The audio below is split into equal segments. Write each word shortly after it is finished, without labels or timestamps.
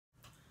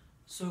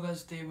So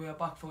guys, today we are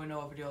back for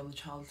another video on the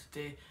channel.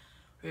 Today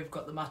we've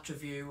got the match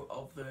review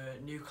of the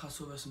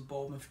Newcastle vs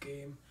Bournemouth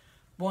game.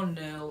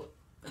 1-0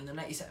 in the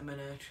 92nd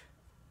minute.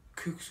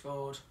 Cook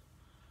scored.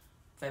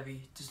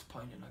 Very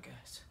disappointing, I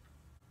guess.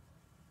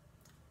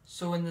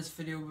 So in this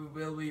video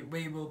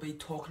we will be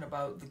talking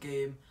about the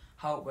game,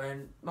 how it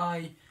went,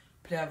 my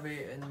player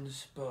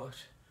ratings, but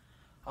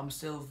I'm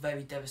still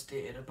very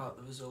devastated about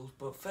the result.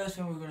 But first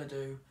thing we're going to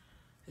do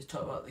is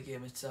talk about the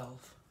game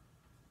itself.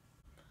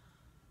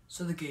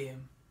 So the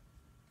game,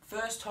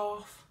 first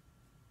half,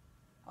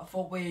 I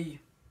thought we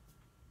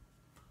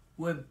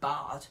weren't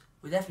bad.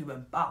 We definitely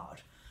weren't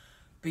bad.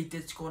 We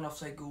did score an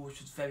offside goal,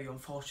 which was very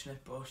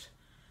unfortunate. But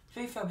to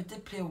be fair, we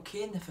did play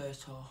okay in the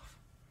first half.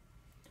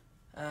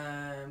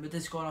 We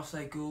did score an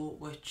offside goal,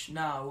 which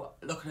now,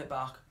 looking at it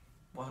back,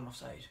 wasn't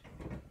offside.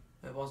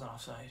 It wasn't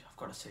offside, I've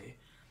got to say.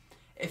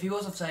 If he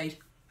was offside,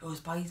 it was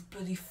by his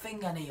bloody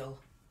fingernail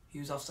he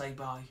was offside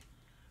by.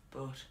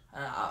 But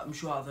I'm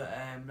sure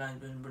that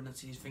linesman wouldn't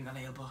see his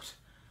fingernail, but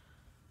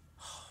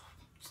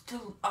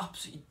still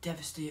absolutely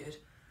devastated.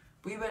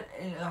 We went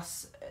in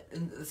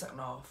the second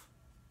half,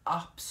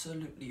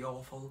 absolutely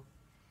awful.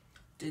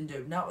 Didn't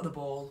do nothing with the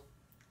ball,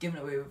 giving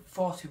it away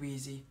far too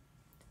easy.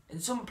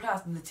 And some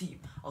players in the team,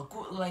 I'll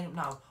go to the lineup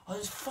now, I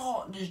just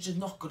thought they're just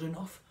not good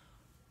enough.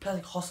 Players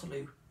like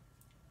Hosselu,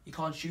 he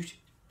can't shoot.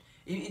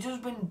 He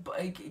does win,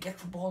 he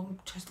gets the ball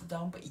and chested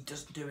down, but he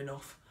doesn't do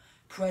enough.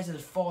 Perez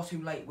is far too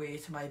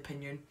lightweight, in my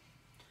opinion.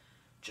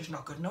 Just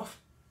not good enough.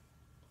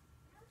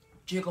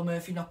 Jacob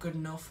Murphy, not good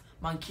enough.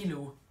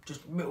 Mankilo,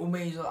 we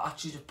may as well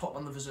actually just put him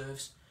on the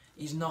reserves.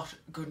 He's not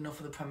good enough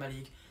for the Premier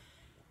League.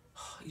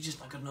 He's just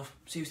not good enough.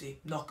 Seriously,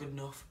 not good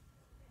enough.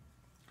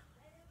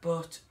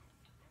 But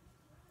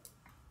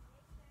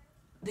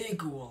their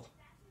goal,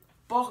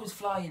 ball was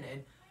flying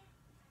in.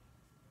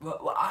 We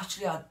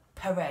actually had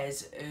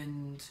Perez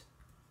and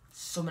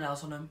someone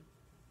else on him.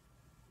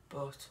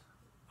 But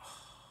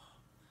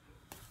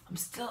I'm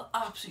still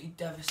absolutely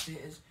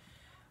devastated.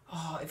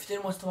 If you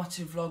didn't watch the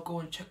massive vlog, go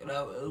and check it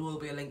out. There will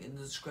be a link in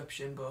the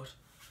description, but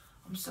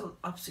I'm still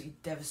absolutely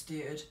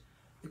devastated.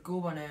 The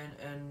goal went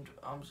in and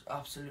I'm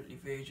absolutely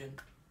raging.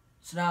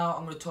 So now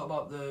I'm going to talk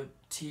about the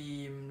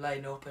team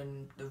lineup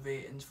and the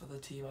ratings for the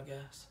team, I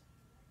guess.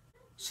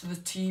 So the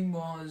team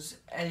was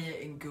Elliott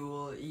in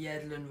goal,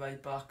 Yedlin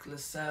right back,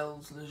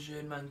 Lascelles,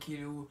 Lejeune,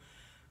 Mankilo,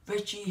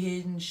 Richie,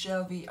 Hayden,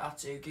 Shelby,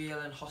 Atsu,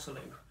 Gale and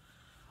Hosselu.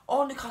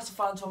 All Newcastle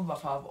fans from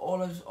above have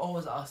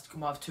always asked,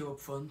 can we have two up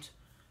front?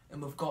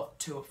 And we've got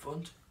two up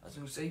front, as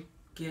you can see.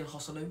 Gale and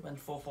Hosselu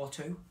went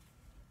 4-4-2.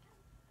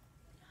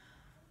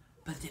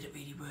 But did it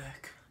really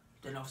work?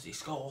 Didn't obviously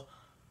score.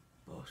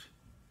 But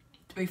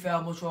to be fair,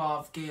 I'd much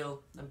rather have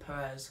Gale than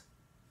Perez.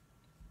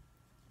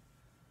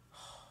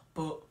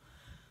 But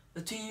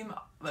the team,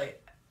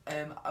 right,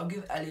 I'll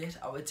give Elliott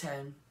out of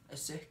 10 a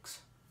 6.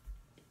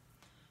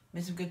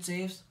 Made some good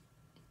saves.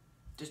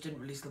 Just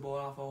didn't release the ball,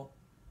 I thought.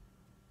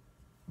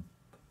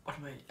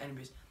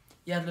 Anyways,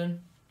 Yedlin,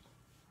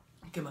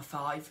 give him a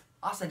 5.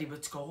 I said he would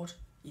have scored.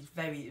 He's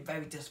very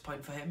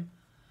disappointing for him.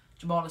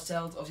 Jamal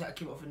Lascelles, obviously I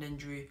came up with an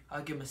injury.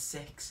 I'll give him a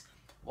 6.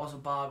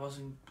 Wasn't bad,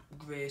 wasn't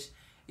great.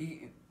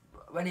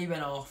 When he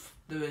went off,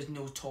 there was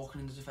no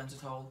talking in the defence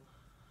at all.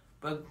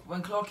 But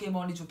when Clark came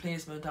on, his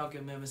replacement, I'll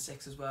give him a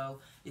 6 as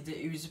well.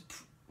 He was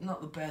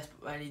not the best,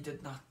 but when he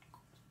did not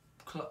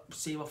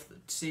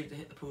save to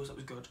hit the post, that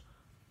was good.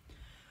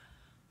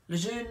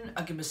 Lejeune,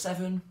 I give him a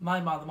 7. My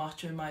man of the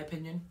match, in my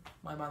opinion.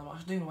 My man of the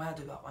match. I don't know why I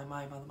do that. My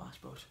man of the match,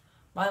 but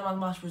my man of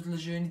the match was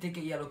Lejeune. He did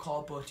get a yellow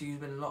card, but he was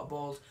winning a lot of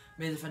balls.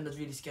 Made the defenders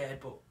really scared,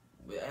 but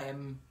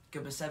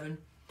give him a 7.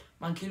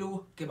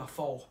 Mankilo, give him a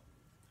 4.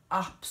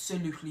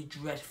 Absolutely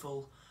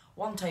dreadful.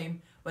 One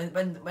time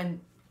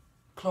when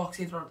Clark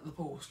saved it onto the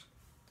post,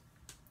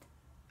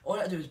 all I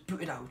had to do was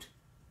boot it out.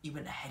 He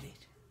went to head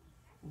it.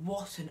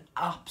 What an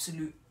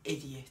absolute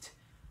idiot.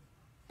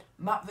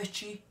 Matt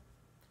Ritchie,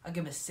 I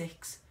give him a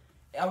 6.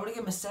 I would have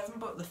given him a 7,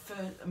 but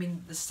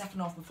the second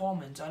half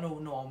performance, I know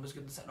no one was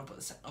good in the second half, but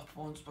the second half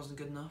performance wasn't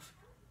good enough.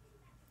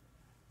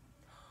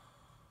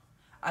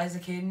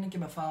 Isaac Hayden, give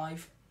him a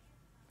 5.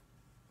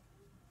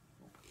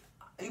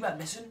 He went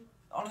missing.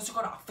 Honestly,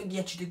 I think he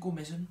actually did go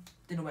missing.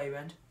 Didn't know where he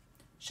went.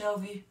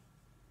 Shelby,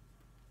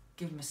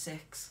 give him a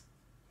 6.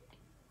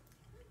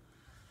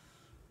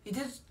 He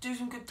did do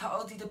some good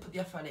tackles, he did put the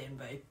effort in,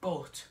 right?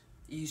 But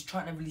he's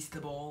trying to release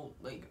the ball,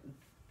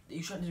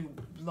 he's trying to do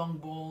long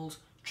balls,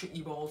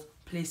 tricky balls,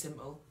 play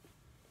simple.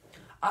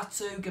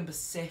 Atsu, give him a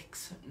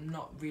 6,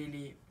 not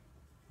really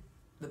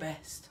the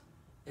best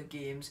of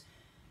games.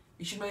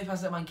 He should maybe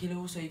pass that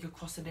Mankilo so he could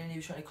cross it in. He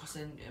was trying to cross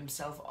it in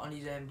himself on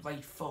his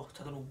right foot.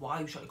 I don't know why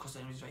he was trying to cross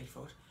it in with his right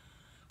foot.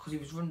 Because he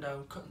was run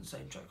down, cutting the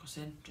side, trying to cross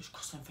it in. Just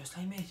cross it in first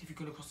time, mate, if you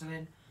could have crossed it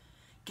in.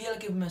 Gale,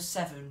 give him a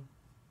 7.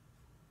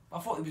 I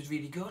thought he was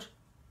really good.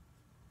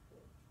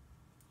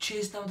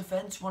 Chased down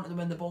defence, wanted to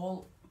win the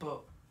ball,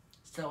 but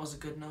still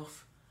wasn't good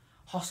enough.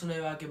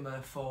 Hosselu, I'll give him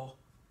a 4.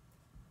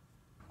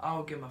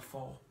 I'll give him a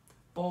 4.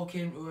 Ball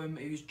came to him,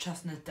 he was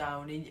chasing it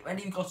down. When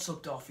he got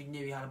subbed off, he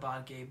knew he had a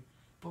bad game.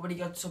 But when he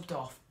got subbed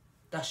off,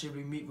 that should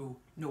be Meatball.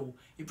 No,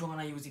 he brought on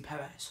Jose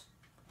Perez.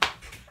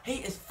 He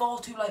is far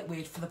too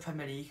lightweight for the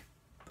Premier League.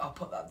 I'll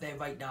put that there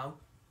right now.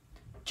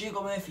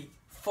 Jacob Murphy,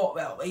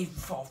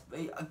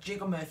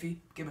 Jacob Murphy,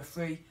 give him a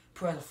 3,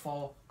 Perez a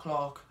 4,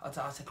 Clark, I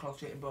said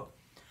Clark's rating, but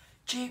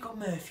Jacob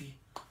Murphy,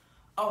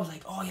 I was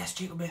like, oh yes,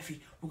 Jacob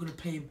Murphy, we're gonna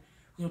play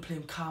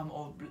him calm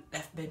or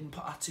left mid and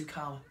put Atsu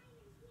calm.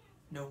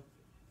 No,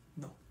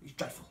 he's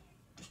dreadful.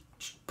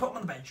 Just put him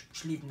on the bench,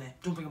 just leave him there,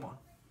 don't bring him on.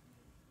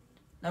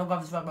 Now we'll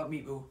have this right about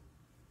Meatball.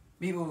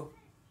 Meatball,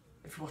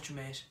 if you're watching,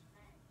 mate,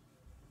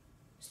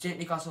 stay at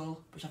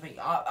Newcastle, which I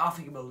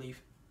think he will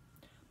leave,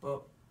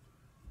 but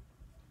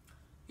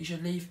he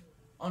should leave.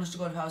 Honest to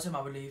God, if I was him,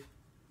 I would leave.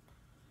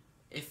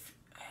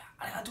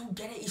 I don't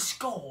get it. He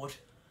scored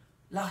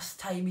last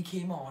time he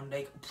came on,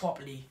 like,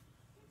 properly.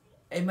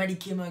 And when he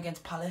came on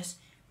against Palace,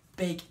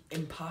 big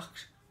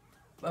impact.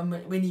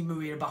 We need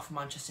Moreno back from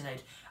Manchester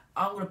United.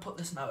 I'm going to put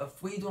this now.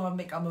 If we don't have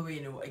Miguel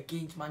Moreno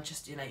against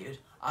Manchester United,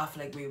 I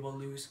feel like we will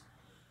lose.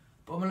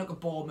 But I'm going to look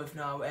at Bournemouth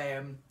now.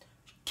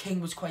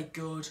 King was quite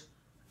good.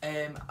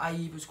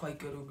 Ayew was quite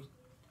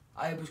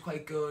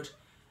good.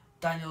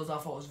 Daniels I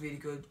thought was really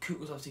good.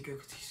 Cook was obviously good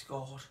because he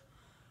scored.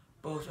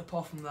 But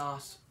apart from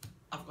that,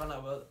 I've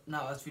got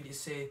now else really to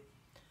say.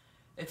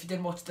 If you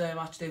didn't watch the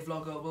matchday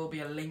vlog, there will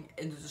be a link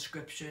in the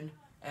description.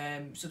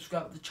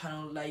 Subscribe to the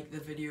channel, like the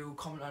video,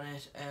 comment on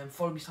it,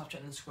 follow me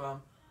Snapchat and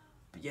Instagram.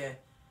 But yeah,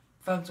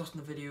 thanks for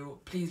watching the video.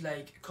 Please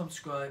like, comment,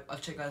 subscribe. I'll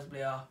check you guys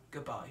later.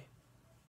 Goodbye.